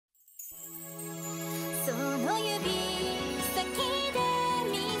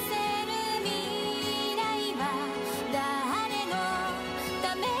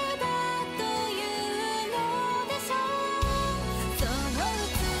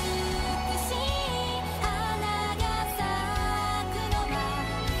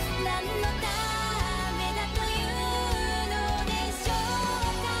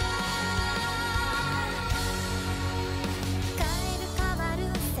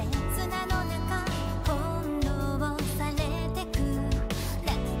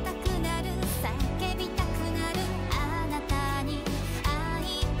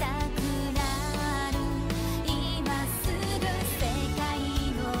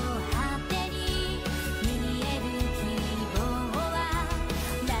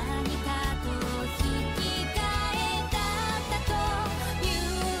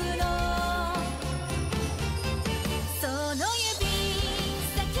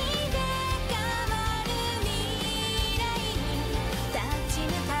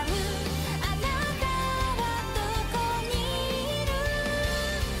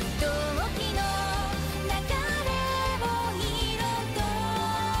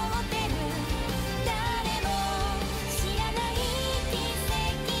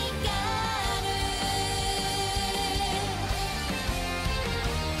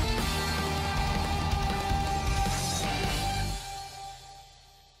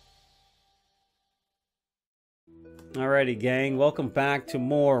Alrighty, gang, welcome back to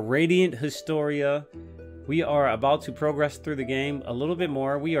more Radiant Historia. We are about to progress through the game a little bit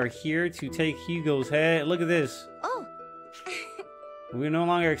more. We are here to take Hugo's head. Look at this. Oh. We're no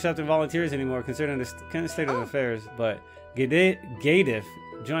longer accepting volunteers anymore, considering the kind of state of affairs. But Gadif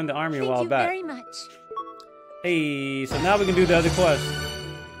joined the army a while back. Thank you very much. Hey, so now we can do the other quest.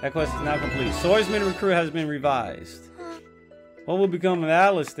 That quest is now complete. Swordsman recruit has been revised. What will become of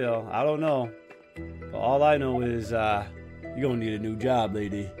Alice still? I don't know. But all I know is you're gonna need a new job,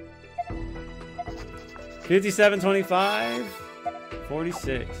 lady. 5725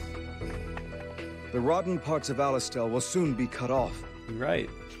 46. The rotten parts of Alistel will soon be cut off. You're right.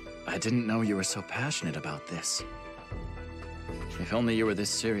 I didn't know you were so passionate about this. If only you were this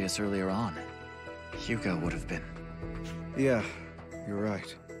serious earlier on, Hugo would have been. Yeah, you're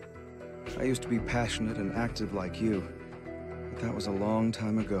right. I used to be passionate and active like you, but that was a long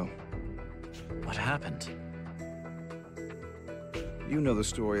time ago. What happened? You know the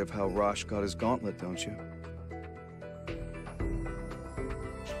story of how Rosh got his gauntlet, don't you?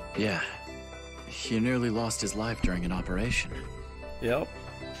 Yeah. He nearly lost his life during an operation. Yep,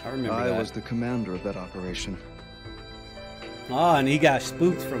 I remember that. I was the commander of that operation. Oh, and he got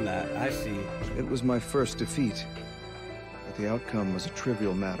spooked from that. I see. It was my first defeat, but the outcome was a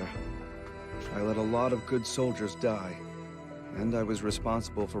trivial matter. I let a lot of good soldiers die, and I was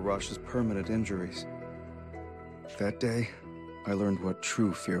responsible for Rosh's permanent injuries. That day, I learned what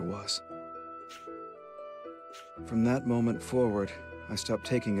true fear was. From that moment forward, I stopped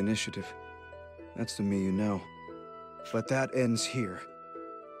taking initiative. That's the me you know. But that ends here.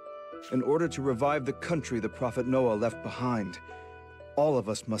 In order to revive the country the Prophet Noah left behind, all of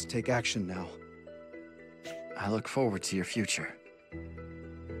us must take action now. I look forward to your future.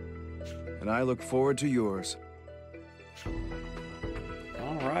 And I look forward to yours.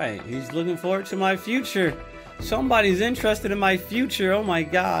 Alright, he's looking forward to my future. Somebody's interested in my future. Oh my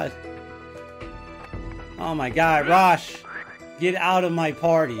god. Oh my god, Rosh. Get out of my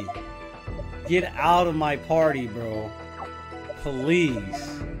party. Get out of my party, bro.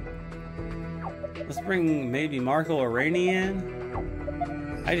 Please. Let's bring maybe Marco or Rainey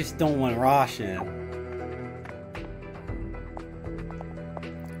in. I just don't want Rosh in.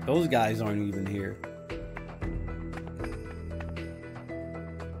 Those guys aren't even here.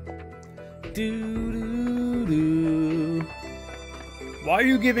 Why are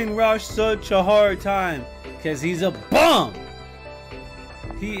you giving Rosh such a hard time? Because he's a bum.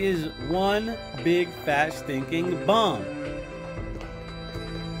 He is one big fat stinking bum.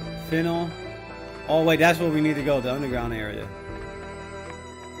 Fennel. Oh wait, that's where we need to go, the underground area.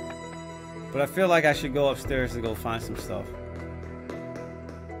 But I feel like I should go upstairs to go find some stuff.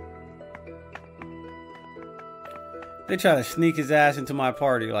 They try to sneak his ass into my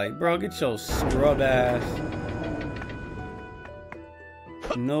party. Like, bro, get your scrub ass.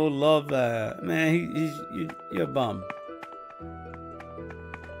 No love that. Man, you're a bum.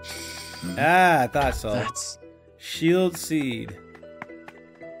 Ah, I thought so. That's... Shield seed.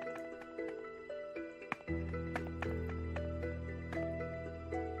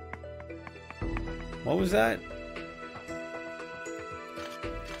 What was that?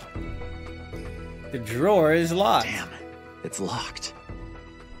 The drawer is locked. Damn, it's locked.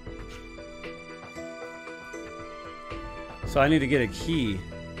 So I need to get a key.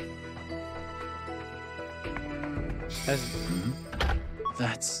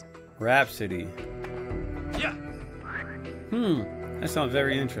 That's Rhapsody. yeah. That sounds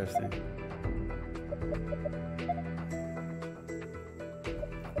very interesting.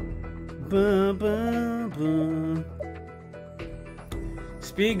 Boom, boom, boom.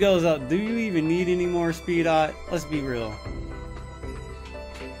 Speed goes up. Do you even need any more speed? Let's be real.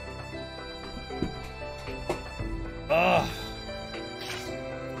 Ugh.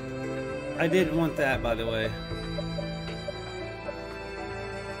 I didn't want that, by the way.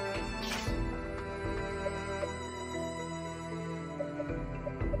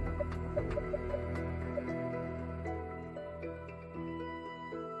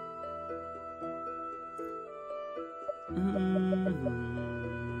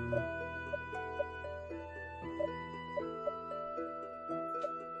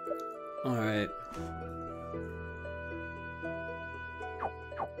 Alright.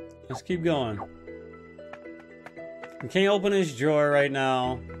 Let's keep going. We can't open this drawer right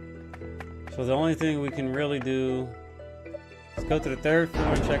now. So the only thing we can really do is go to the 3rd floor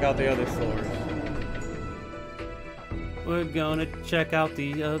and check out the other floors. We're gonna check out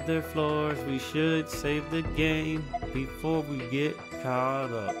the other floors. We should save the game before we get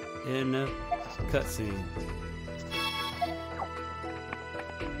caught up in the cutscene.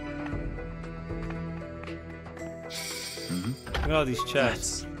 Look at all these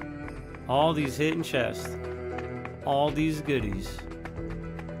chests. All these hidden chests. All these goodies.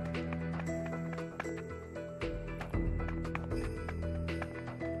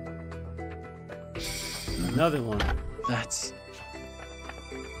 Another one. That's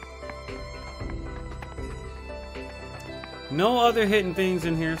no other hidden things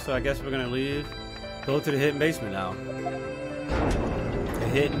in here, so I guess we're gonna leave. Go to the hidden basement now. The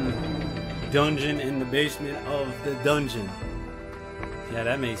hidden dungeon in the basement of the dungeon. Yeah,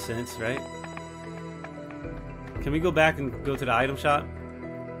 that made sense, right? Can we go back and go to the item shop?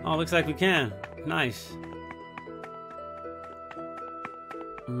 Oh, looks like we can. Nice.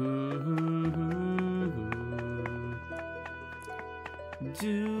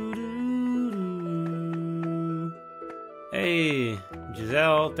 Hey,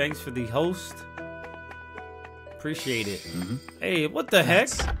 Giselle, thanks for the host. Appreciate it. Hey, what the heck?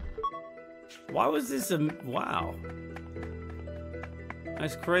 Why was this a... Wow.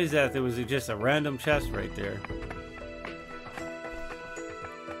 That's crazy that there was just a random chest right there.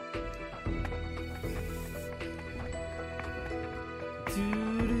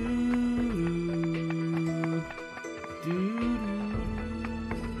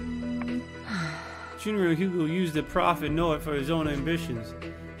 Junior Hugo used the Prophet Noah for his own ambitions.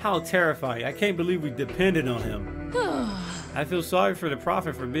 How terrifying. I can't believe we depended on him. I feel sorry for the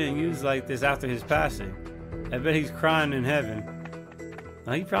Prophet for being used like this after his passing. I bet he's crying in heaven.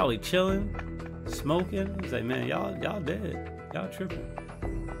 Now, he probably chilling, smoking. He's like, man, y'all dead. Y'all tripping.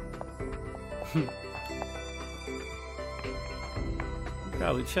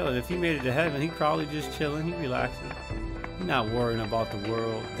 Probably chilling. If he made it to heaven, he probably just chilling. He relaxing. He's not worrying about the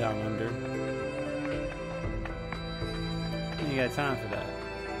world down under. He ain't got time for that.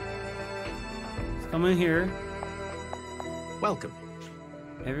 Let's come in here. welcome.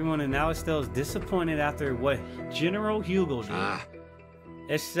 Everyone in Alistel is disappointed after what General Hugo did.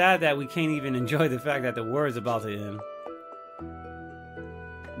 It's sad that we can't even enjoy the fact that the war is about to end.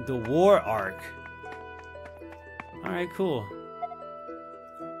 The war arc. Alright, cool.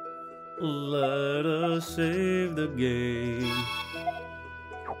 Let us save the game.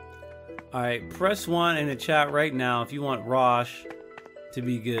 Alright, press 1 in the chat right now if you want Rosh to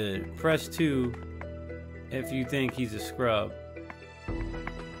be good. Press 2 if you think he's a scrub.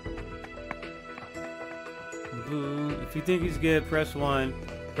 Boo. If you think he's good, press 1.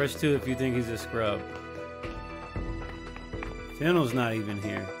 Press 2 if you think he's a scrub. Fennel's not even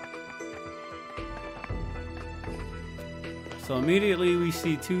here. So immediately we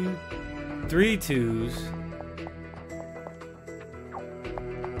see 3 twos.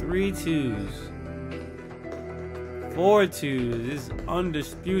 3 twos. 4 twos. This is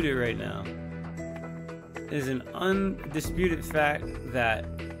undisputed right now. It is an undisputed fact that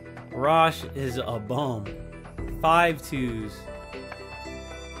Rosh is a bum. 5 twos.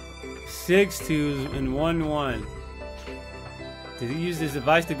 6 twos and 1 1. Did he use this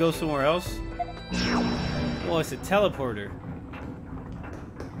device to go somewhere else? Well, it's a teleporter.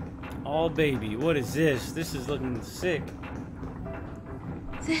 Oh, baby. What is this? This is looking sick.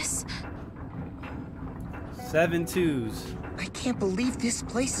 This... 7 twos. I can't believe this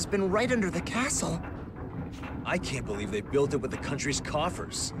place has been right under the castle. I can't believe they built it with the country's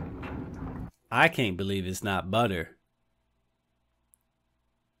coffers. I can't believe it's not butter.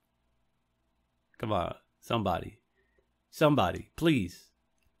 Come on. Somebody. Somebody. Please.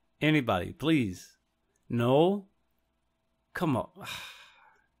 Anybody. Please. No? Come on.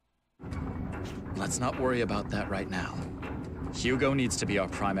 Let's not worry about that right now. Hugo needs to be our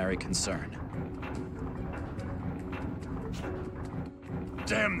primary concern.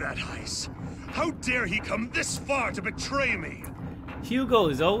 Damn that Heis! How dare he come this far to betray me? Hugo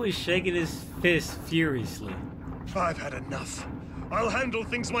is always shaking his fist furiously. I've had enough. I'll handle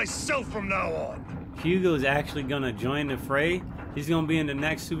things myself from now on. Hugo's actually gonna join the fray? He's gonna be in the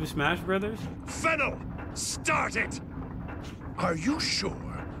next Super Smash Brothers? Fennel, start it! Are you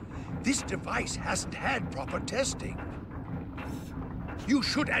sure? This device hasn't had proper testing. You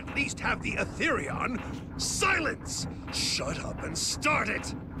should at least have the Etherion. Silence! Shut up and start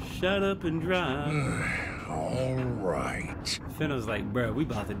it! Shut up and drive. All right. Fennel's like, bruh, we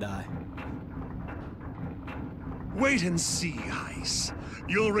about to die. Wait and see, Heis.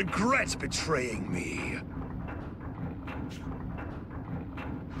 You'll regret betraying me.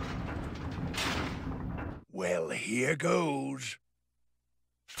 Well, here goes.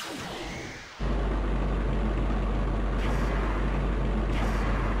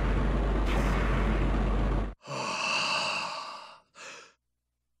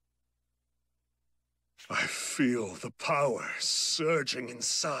 I feel the power surging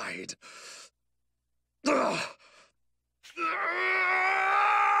inside. Ugh.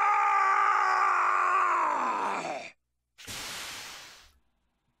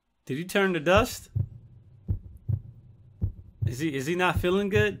 Did he turn to dust? Is he not feeling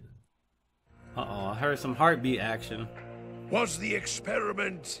good? Uh-oh, I heard some heartbeat action. Was the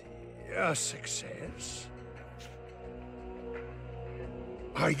experiment a success?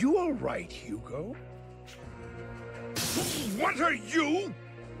 Are you all right, Hugo? What are you?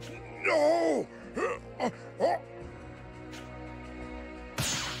 No!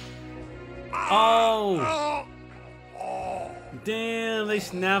 Oh! Damn, they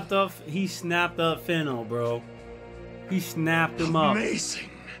snapped up. He snapped up Fennel, bro. He snapped him up. Amazing.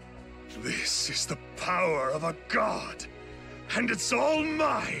 This is the power of a god. And it's all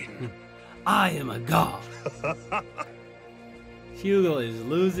mine. I am a god. Hugo is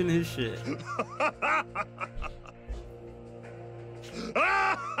losing his shit.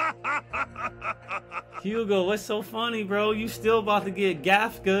 Hugo, what's so funny, bro? You still about to get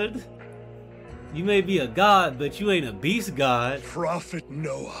gaff good? You may be a god, but you ain't a beast god. Prophet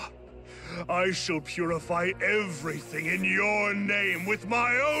Noah, I shall purify everything in your name with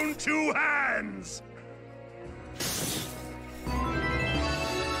my own two hands!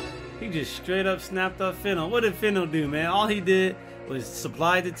 He just straight up snapped up Fennel. What did Fennel do, man? All he did was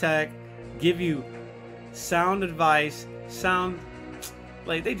supply the tech, give you sound advice,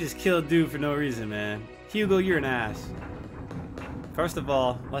 like, they just killed dude for no reason, man. Hugo, you're an ass. First of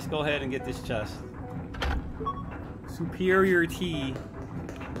all, let's go ahead and get this chest. Superior tea.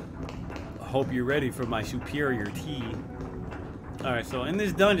 I hope you're ready for my superior tea. Alright, so in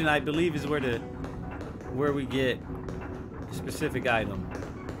this dungeon, I believe is where we get a specific item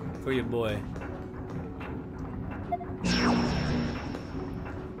for your boy.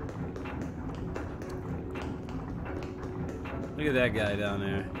 Look at that guy down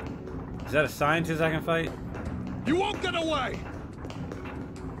there. Is that a scientist I can fight? You won't get away!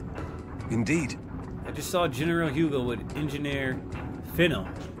 Indeed. I just saw General Hugo with Engineer Fennel.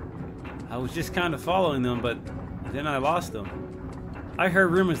 I was just kind of following them, but then I lost them. I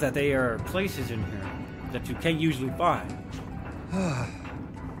heard rumors that there are places in here that you can't usually find. I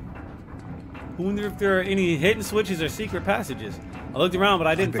wonder if there are any hidden switches or secret passages. I looked around, but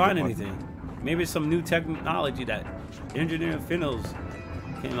I didn't find anything. Maybe it's some new technology that Engineer Fennels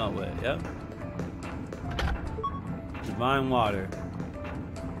came up with. Yep. Divine water.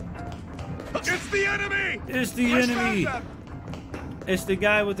 It's the enemy! It's the enemy! It's the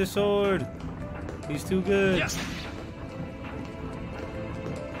guy with the sword. He's too good. Yes.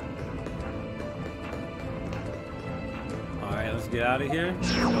 Alright, let's get out of here.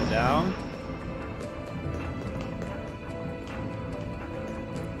 Go down.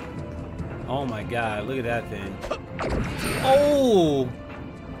 Oh my god, look at that thing. Oh!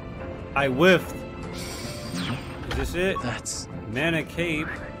 I whiffed. Is this it? That's... Mana Cape.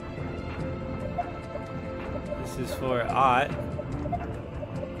 This is for Ott.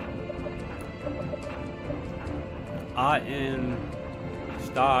 Ott in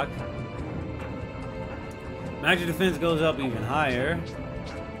stock. Magic defense goes up even higher.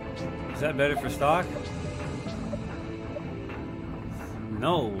 Is that better for stock?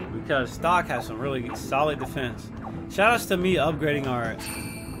 No, because stock has some really solid defense. Shoutouts to me upgrading our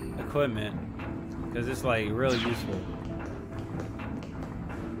equipment, because it's like really useful.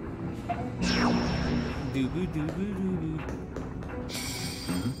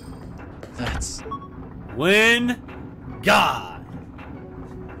 That's... When God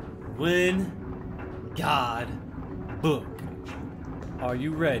book. Are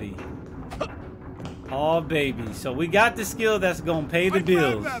you ready? Oh baby, so we got the skill that's gonna pay the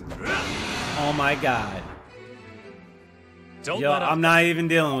bills. Oh my God. Yo, I'm not even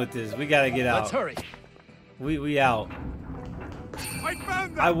dealing with this. We gotta get out. Let's hurry. We out.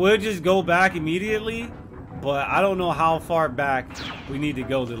 I would just go back immediately, but I don't know how far back we need to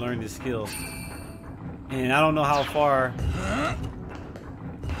go to learn this skill. And I don't know how far.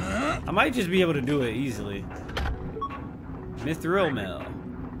 I might just be able to do it easily. Mithril Mill.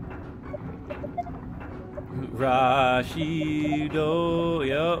 Rashido.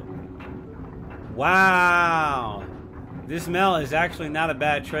 Yup. Wow. This Mel is actually not a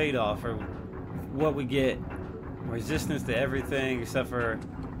bad trade-off for what we get. Resistance to everything except for,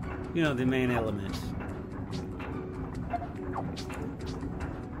 you know, the main elements.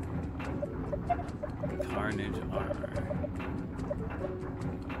 Carnage armor.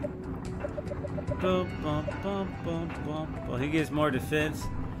 Well, he gets more defense.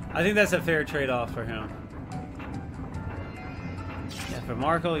 I think that's a fair trade-off for him. Yeah, for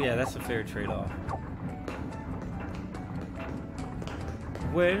Marco, yeah, that's a fair trade-off.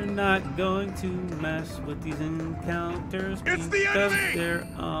 We're not going to mess with these encounters It's the because enemy! they're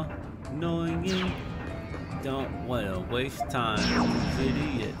annoying. Don't want to waste time with these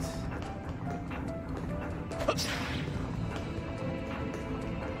idiots.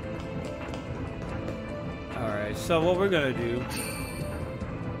 Alright, so what we're gonna do...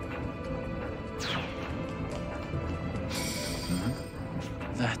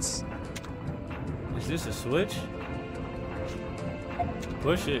 That's... Is this a switch?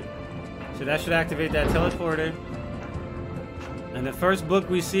 Push it. So that should activate that teleporter. And the first book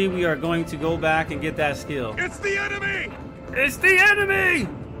we see, we are going to go back and get that skill. It's the enemy! It's the enemy!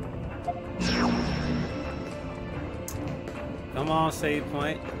 Come on, save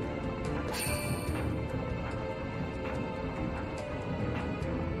point.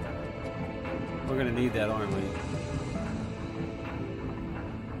 We're gonna need that, aren't we?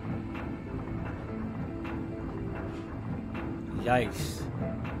 Yikes.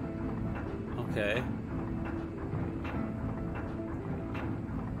 Okay.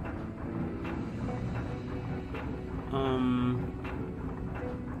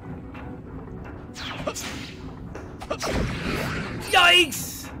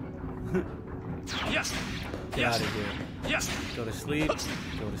 Yikes! Yes. Get out of here. Yes. Go to sleep.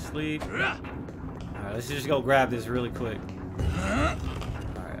 Go to sleep. Alright, let's just go grab this really quick. Alright.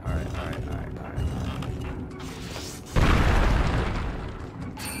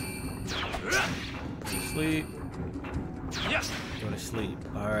 Sleep. Yes. Go to sleep.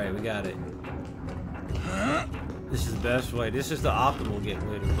 Alright, we got it. This is the best way. This is the optimal way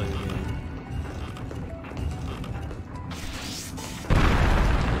to play the game.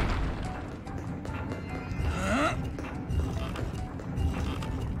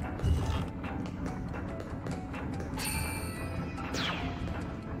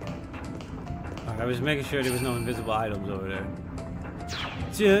 Alright, I was making sure there was no invisible items over there.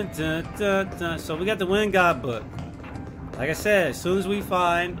 So we got the Wind God book. Like I said, as soon as we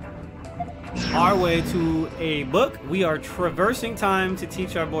find our way to a book, we are traversing time to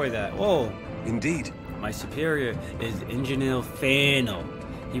teach our boy that. Whoa. Indeed. My superior is Engineer Fano.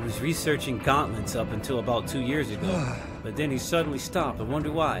 He was researching gauntlets up until about 2 years ago. But then he suddenly stopped. I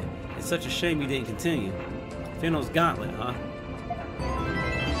wonder why. It's such a shame he didn't continue. Fano's gauntlet, huh?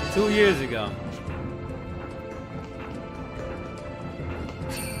 2 years ago.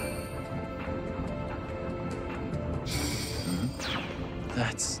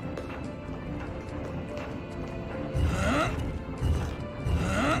 That's...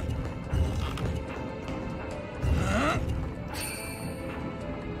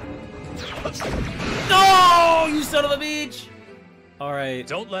 No, you son of a bitch! Alright.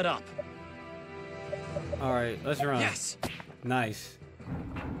 Don't let up. Alright, let's run. Yes. Nice.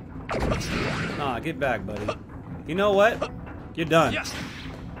 Ah, get back, buddy. You know what? You're done. Yes.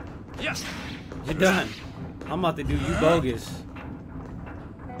 Yes. You're done. I'm about to do you bogus.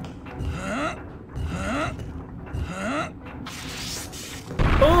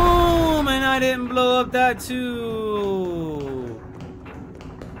 Boom! And I didn't blow up that too.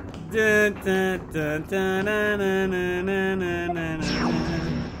 Dun, dun, dun, dun, dun, dun, dun, dun, dun, dun, dun.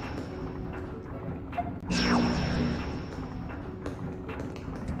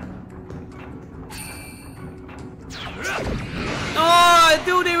 Oh,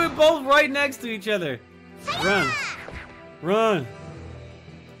 dude, they were both right next to each other. Run. Run.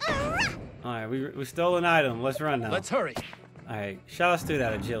 Alright, we stole an item. Let's run now. Let's hurry. Alright, shout out to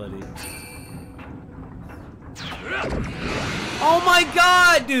that agility. Oh my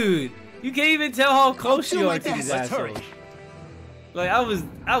god, dude! You can't even tell how close you are to these assholes. Like, I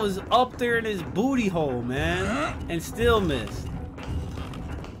was up there in his booty hole, man. And still missed.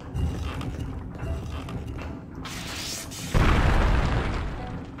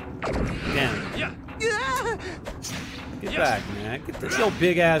 Damn. Yeah. Get back, man. Get your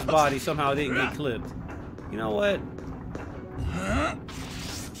big ass body somehow didn't get clipped. You know what?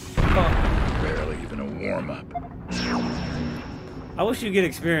 Barely even a warm-up. I wish you'd get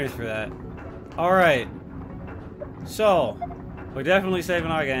experience for that. Alright. So, we're definitely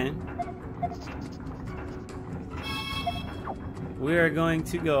saving our game. We are going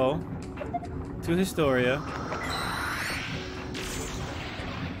to go to Historia.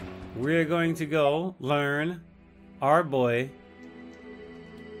 We're going to go learn our boy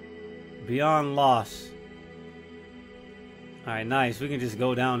Beyond Loss. Alright, nice. We can just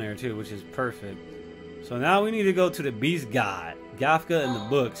go down there too, which is perfect. So now we need to go to the Beast God. Gafka in the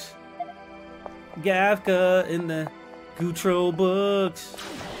books. Gafka in the Gutro books.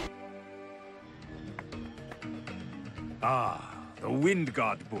 Ah, the Wind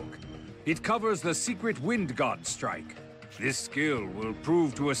God book. It covers the secret Wind God strike. This skill will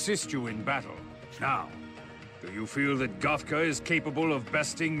prove to assist you in battle. Now, do you feel that Gafka is capable of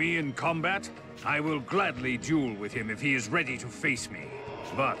besting me in combat? I will gladly duel with him if he is ready to face me.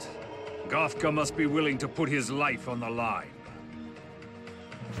 But Gafka must be willing to put his life on the line.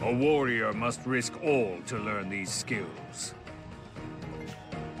 A warrior must risk all to learn these skills.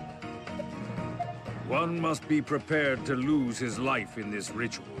 One must be prepared to lose his life in this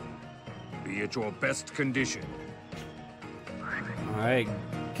ritual. Be at your best condition. Alright,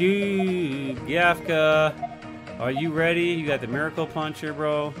 Gafka, are you ready? You got the Miracle Puncher,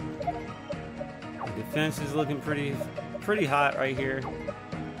 bro. The defense is looking pretty hot right here.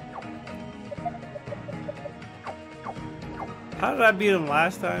 How did I beat him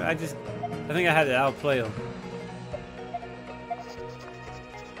last time? I think I had to outplay him.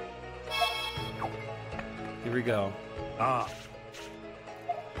 Here we go.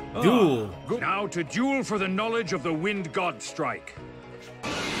 Duel. Now to duel for the knowledge of the Wind God strike.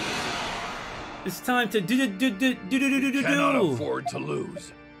 It's time to do. Cannot afford to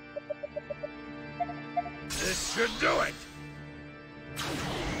lose. This should do it.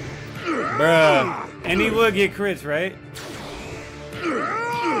 Bruh. And he would get crits, right?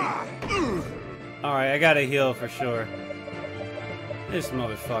 Alright, I gotta heal for sure. This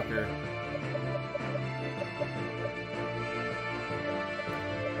motherfucker.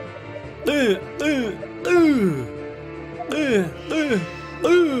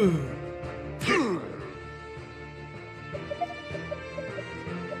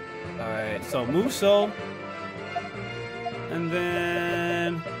 Alright, so Muso. And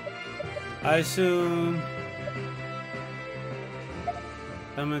then I assume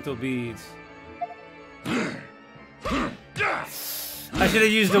elemental beads. I should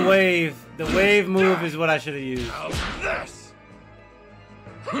have used the wave. The wave move is what I should have used. How's this?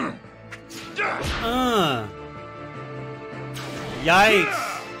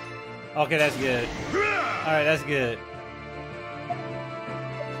 Yikes. Okay, that's good. Alright, that's good.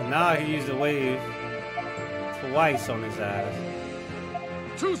 So now I can use the wave twice on his ass.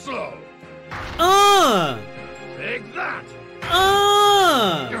 Too slow. Take that.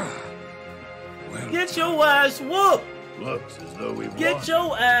 Well, Get your ass whooped. looks as though we've Get won.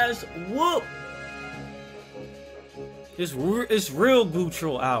 your ass whooped. It's real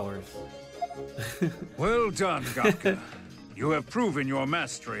Gutral hours. Well done, Gafka. You have proven your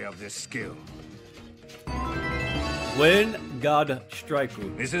mastery of this skill. When God strike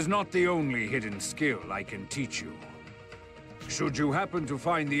you. This is not the only hidden skill I can teach you. Should you happen to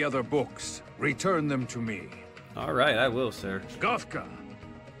find the other books, return them to me. Alright, I will, sir. Gafka,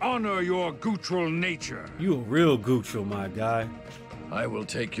 honor your Gutral nature. You a real Gutral, my guy. I will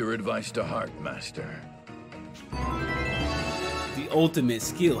take your advice to heart, Master. The ultimate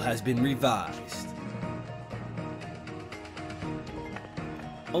skill has been revised.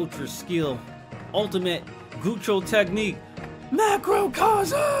 Ultra skill. Ultimate Gutral technique.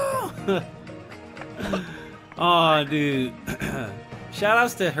 Macrocosm! Oh, dude.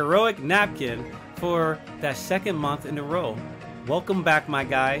 Shoutouts to Heroic Napkin for that second month in a row. Welcome back, my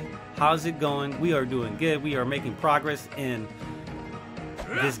guy. How's it going? We are doing good. We are making progress in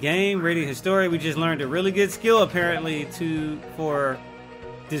this game, Radiant Historia. We just learned a really good skill, apparently, for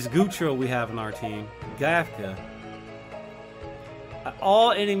this Gutral we have in our team, Gafka.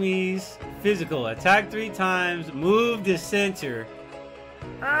 All enemies, physical, attack 3 times, move to center.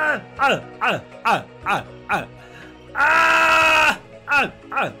 Ah! Ah! Ah! Ah! Ah! Ah! Ah!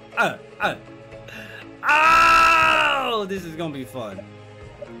 Ah! Ah! Ah! Ah! Oh! This is gonna be fun.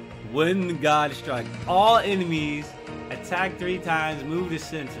 Wind God Strike. All enemies attack 3 times, move to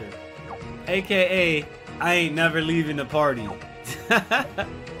center. AKA, I ain't never leaving the party.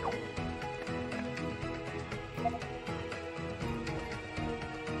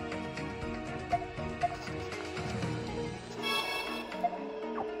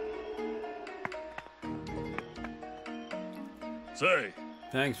 Say,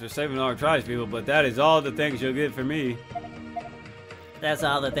 Thanks for saving our tribes, people, but that is all the thanks you'll get for me. That's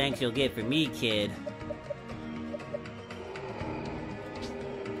all the thanks you'll get from me, kid.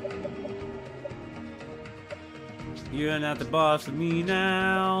 You're not the boss of me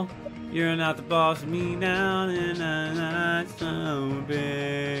now. You're not the boss of me now. And I'm not so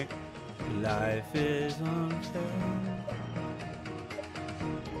big. Life is unfair.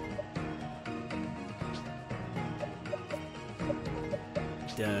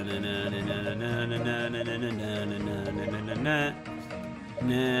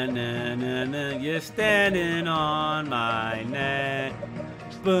 You're standing on my neck.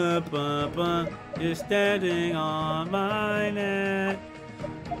 You're standing on my neck.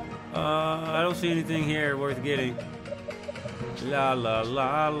 I don't see anything here worth getting. La la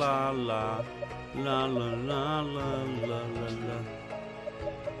la la la. La la la la la la.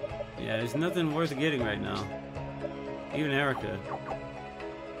 Yeah, there's nothing worth getting right now. Even Erica.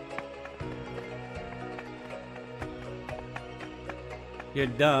 You're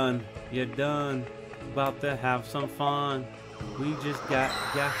done. You're done. About to have some fun. We just got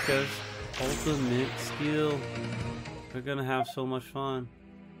Gafka's ultimate skill. We're gonna have so much fun.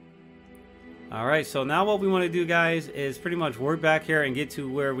 Alright, so now what we want to do, guys, is pretty much work back here and get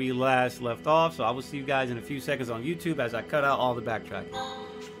to where we last left off. So I will see you guys in a few seconds on YouTube as I cut out all the backtracking.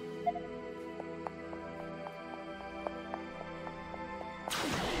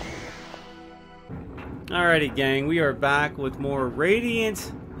 Alrighty, gang, we are back with more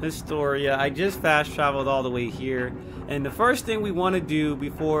Radiant Historia. I just fast traveled all the way here, and the first thing we want to do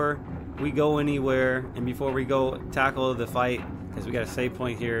before we go anywhere and before we go tackle the fight, because we got a save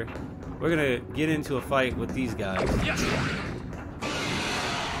point here, we're gonna get into a fight with these guys. Yes.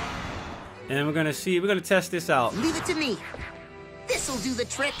 And we're gonna test this out. Leave it to me. This'll do the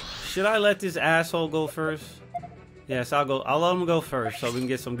trick. Should I let this asshole go first? Yes, I'll let him go first so we can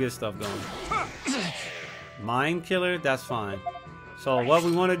get some good stuff going. Mind killer, that's fine. So what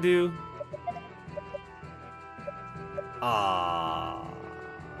we want to do?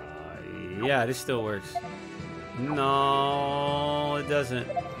 Yeah, this still works. No, it doesn't.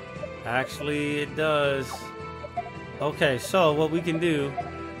 Actually, it does. Okay, so what we can do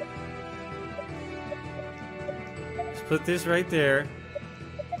is put this right there.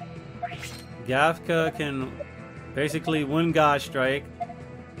 Gafka can basically Wind God Strike.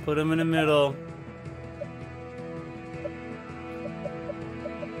 Put him in the middle.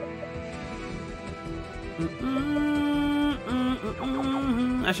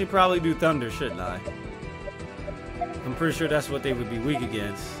 I should probably do Thunder, shouldn't I? I'm pretty sure that's what they would be weak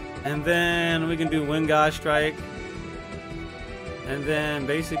against. And then we can do Wind God Strike. And then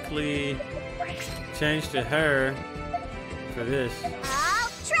basically change to her for this. I'll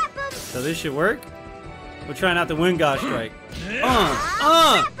trap him. So this should work. We're trying out the Wind God Strike.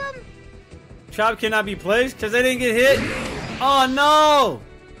 Trap him. Trap cannot be placed because they didn't get hit. Oh no!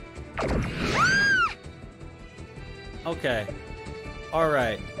 Okay.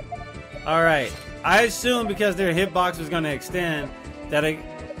 Alright. Alright. I assume because their hitbox was going to extend that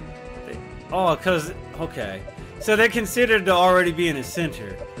okay. So they're considered to already be in the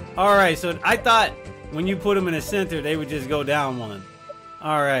center. Alright, so I thought when you put them in the center, they would just go down one.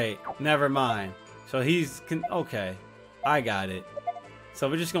 Alright, never mind. So okay. I got it. So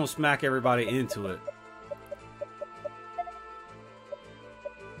we're just going to smack everybody into it.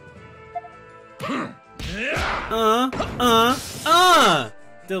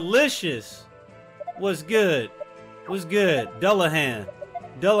 Delicious. Was good. Was good. Dullahan.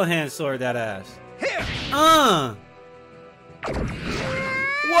 Dullahan sword that ass.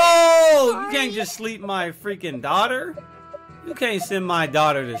 Whoa! You can't just sleep my freaking daughter. You can't send my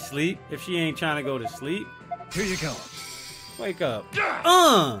daughter to sleep if she ain't trying to go to sleep. Here you go. Wake up.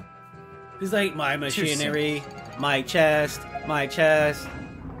 He's like, my machinery, my chest, my chest.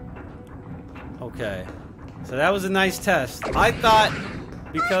 Okay. So that was a nice test. I thought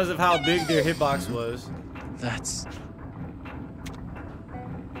because of how big their hitbox was. That's...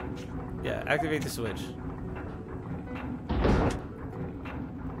 Yeah, activate the switch.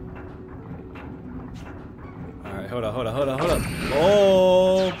 Alright. hold up.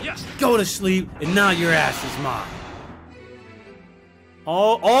 Oh, Yes. go to sleep, and now your ass is mine.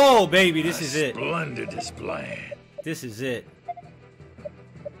 Oh, baby, this is it. Splendid display. This is it.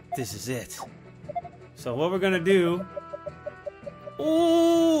 This is it. So what we're gonna do...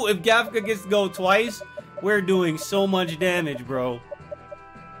 Ooh, if Gafka gets to go twice, we're doing so much damage, bro.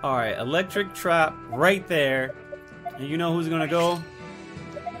 Alright, electric trap right there. And you know who's gonna go?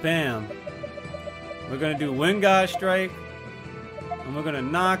 Bam. We're gonna do Wind God Strike. And we're gonna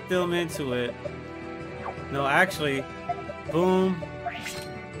knock them into it. No, actually, boom.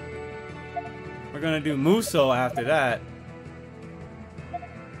 We're gonna do Muso after that.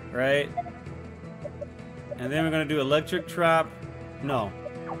 Right? And then we're gonna do electric trap. No,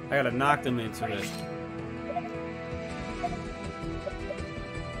 I gotta knock them into it.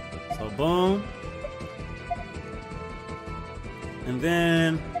 So boom. And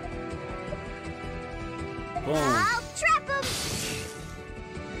then boom. I'll trap him.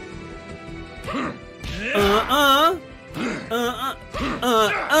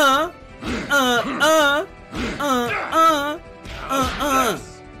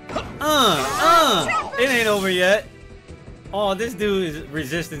 It ain't over yet. Oh, this dude is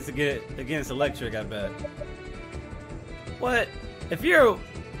resistant to get against electric, I bet. What? If you're...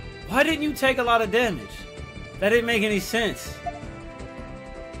 Why didn't you take a lot of damage? That didn't make any sense.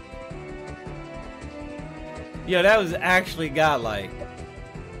 Yo, that was actually godlike.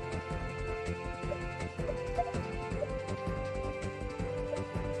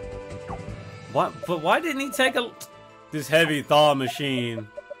 What? But why didn't he take a... This heavy thaw machine.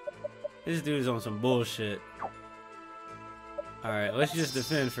 This dude's on some bullshit. Alright, let's just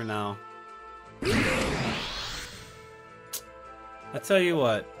defend for now. I tell you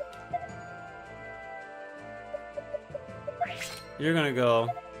what. You're gonna go.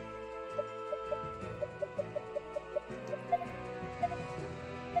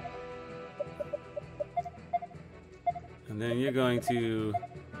 And then you're going to...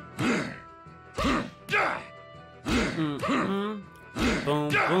 Boom,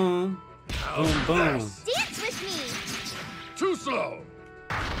 boom. Boom, boom. Dance with me. Too slow.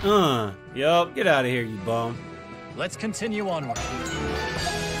 Yup, get out of here, you bum. Let's continue onward.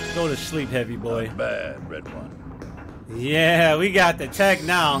 Go to sleep, heavy boy. Not bad, Red One. Yeah, we got the tech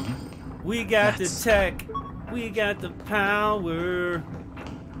now. We got the tech. We got the power.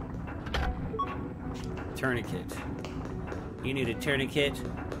 Tourniquet. You need a tourniquet?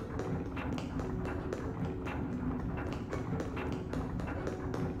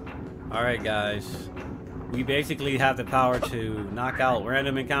 Alright, guys. We basically have the power to knock out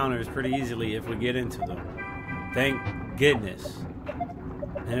random encounters pretty easily if we get into them. Thank goodness.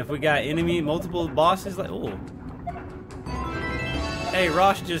 And if we got multiple bosses, like, oh. Hey,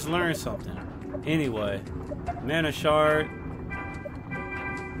 Rosh just learned something. Anyway, mana shard.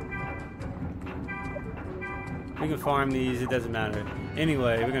 We can farm these, it doesn't matter.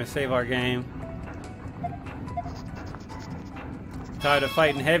 Anyway, we're gonna save our game. Tired of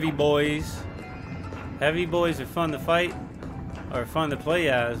fighting heavy boys. Heavy boys are fun to fight, or fun to play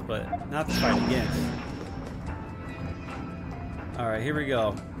as, but not to fight against. Alright, here we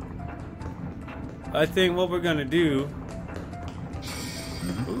go. I think what we're gonna do...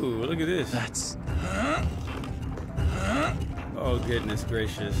 Ooh, look at this. That's... Oh, goodness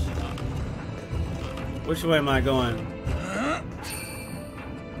gracious. Which way am I going?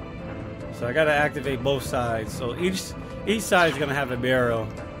 So I gotta activate both sides. So each side is gonna have a barrel.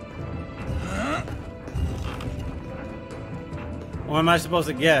 Or am I supposed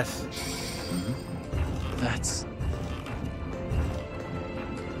to guess? That's...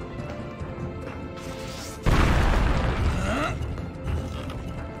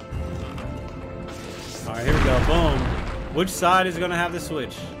 Alright, here we go. Boom. Which side is gonna have the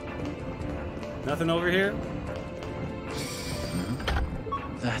switch? Nothing over here?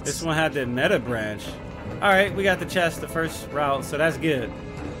 That's... This one had the meta branch. Alright, we got the chest, the first route, so that's good.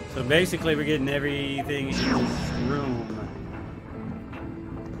 So basically we're getting everything in this room.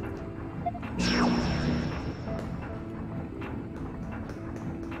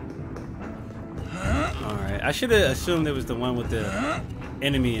 Alright, I should have assumed it was the one with the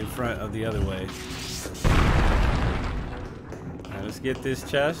enemy in front of the other way. Alright, let's get this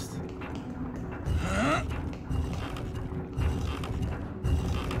chest.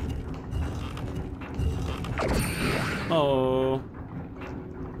 Oh.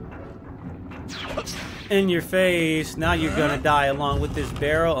 In your face. Now you're gonna die along with this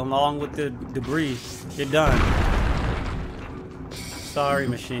barrel, along with the debris. You're done. Sorry,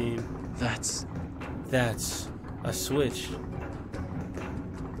 machine. That's a switch.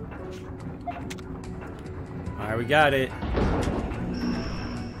 Alright, we got it.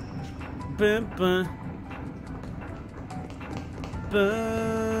 Bum, bum.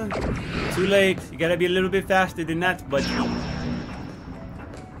 Bum. Too late. You gotta be a little bit faster than that, but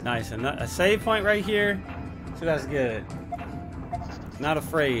nice. A save point right here. So that's good. Not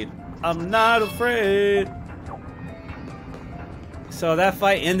afraid. I'm not afraid. So that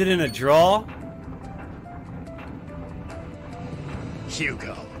fight ended in a draw.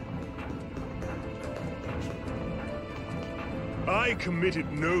 Hugo. I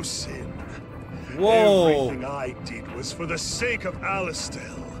committed no sin. Whoa. Everything I did was for the sake of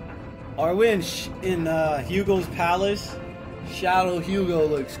Alistel. Are we in Hugo's palace? Shadow Hugo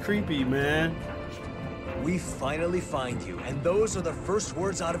looks creepy, man. We finally find you, and those are the first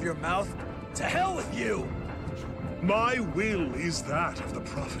words out of your mouth? To hell with you! My will is that of the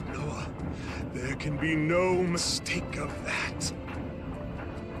Prophet Noah. There can be no mistake of that.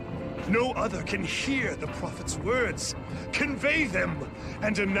 No other can hear the Prophet's words, convey them,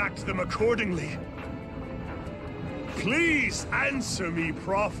 and enact them accordingly. Please answer me,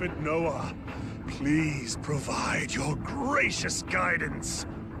 Prophet Noah. Please provide your gracious guidance.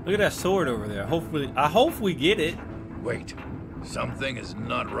 Look at that sword over there. I hope we get it. Wait, something is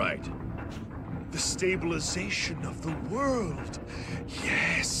not right. The stabilization of the world.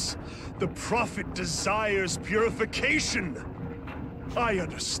 Yes, the Prophet desires purification. I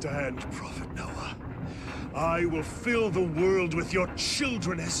understand, Prophet Noah. I will fill the world with your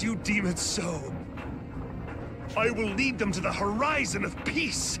children as you deem it so. I will lead them to the horizon of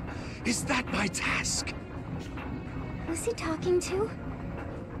peace. Is that my task? Who's he talking to?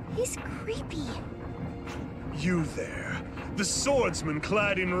 He's creepy. You there, the swordsman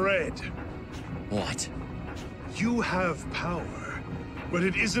clad in red. What? You have power, but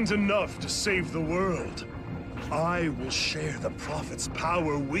it isn't enough to save the world. I will share the Prophet's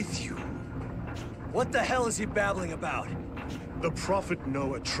power with you. What the hell is he babbling about? The Prophet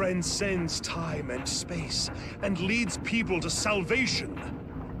Noah transcends time and space and leads people to salvation.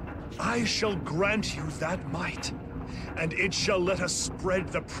 I shall grant you that might, and it shall let us spread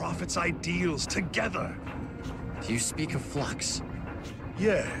the Prophet's ideals together. Do you speak of flux?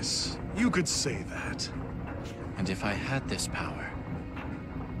 Yes, you could say that. And if I had this power,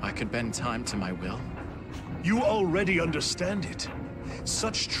 I could bend time to my will? You already understand it.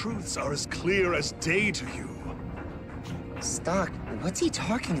 Such truths are as clear as day to you. Stock, what's he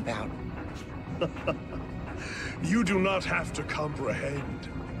talking about? You do not have to comprehend.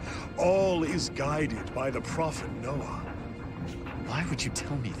 All is guided by the Prophet Noah. Why would you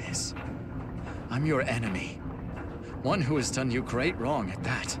tell me this? I'm your enemy. One who has done you great wrong at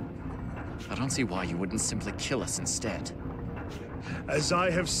that. I don't see why you wouldn't simply kill us instead. As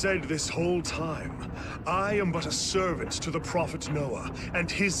I have said this whole time, I am but a servant to the Prophet Noah and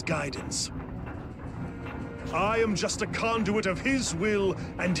his guidance. I am just a conduit of his will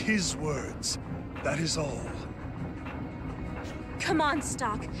and his words. That is all. Come on,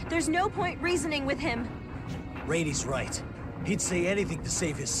 Stock. There's no point reasoning with him. Rainey's right. He'd say anything to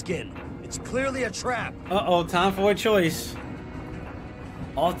save his skin. It's clearly a trap. Uh-oh, time for a choice.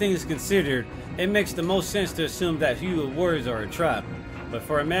 All things considered, it makes the most sense to assume that Hugo's words are a trap. But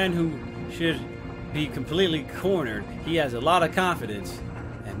for a man who should be completely cornered, he has a lot of confidence.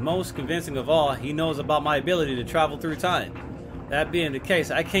 And most convincing of all, he knows about my ability to travel through time. That being the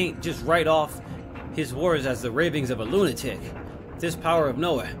case, I can't just write off his words as the ravings of a lunatic. This power of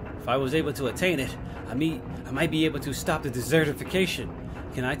Noah, if I was able to attain it, I might be able to stop the desertification.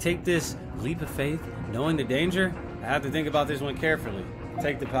 Can I take this leap of faith, knowing the danger? I have to think about this one carefully.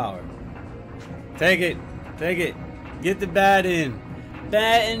 Take the power. Take it. Take it. Get the bat in.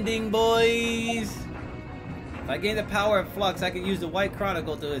 Bat ending, boys. If I gain the power of Flux, I can use the White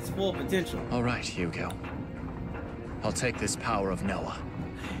Chronicle to its full potential. All right, Hugo. I'll take this power of Noah.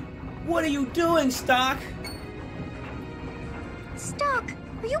 What are you doing, Stock? Stock,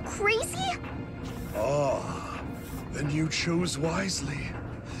 are you crazy? Ah, then you chose wisely.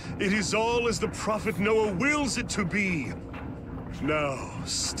 It is all as the Prophet Noah wills it to be. Now,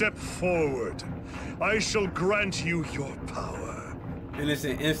 step forward. I shall grant you your power. And it's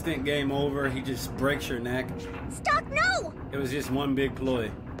an instant game over. He just breaks your neck. Stock, no! It was just one big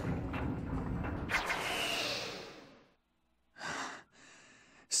ploy.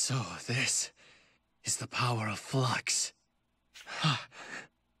 So this is the power of Flux.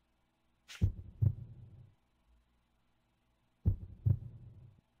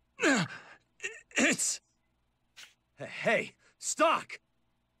 It's... Hey, Stock!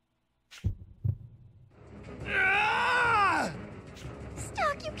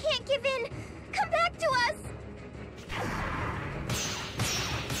 Stock, you can't give in! Come back to us!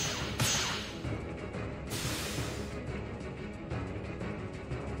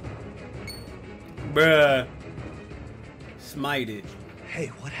 Bruh. Smite it. Hey,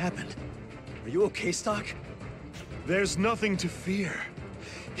 what happened? Are you okay, Stock? There's nothing to fear.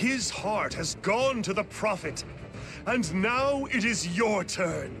 His heart has gone to the Prophet, and now it is your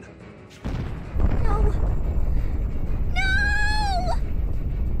turn. No.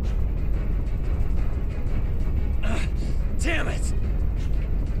 No! Damn it!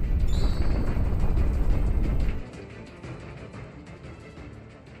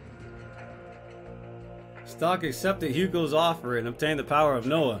 Stock accepted Hugo's offer and obtained the power of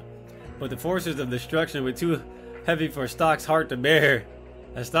Noah, but the forces of destruction were too heavy for Stock's heart to bear.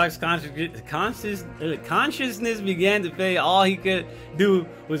 As Stock's consciousness began to fade, all he could do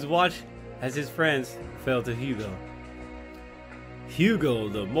was watch as his friends fell to Hugo. Hugo,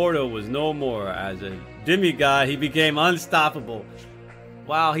 the mortal, was no more. As a demigod, he became unstoppable.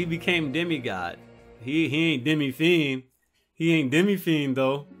 Wow, he became demigod. He ain't demi-fiend. He ain't demi-fiend,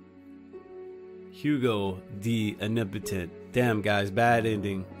 though. Hugo the Omnipotent. Damn, guys, bad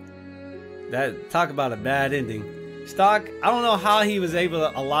ending. Talk about a bad ending. Stock, I don't know how he was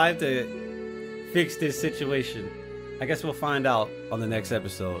alive to fix this situation. I guess we'll find out on the next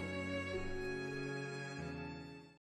episode.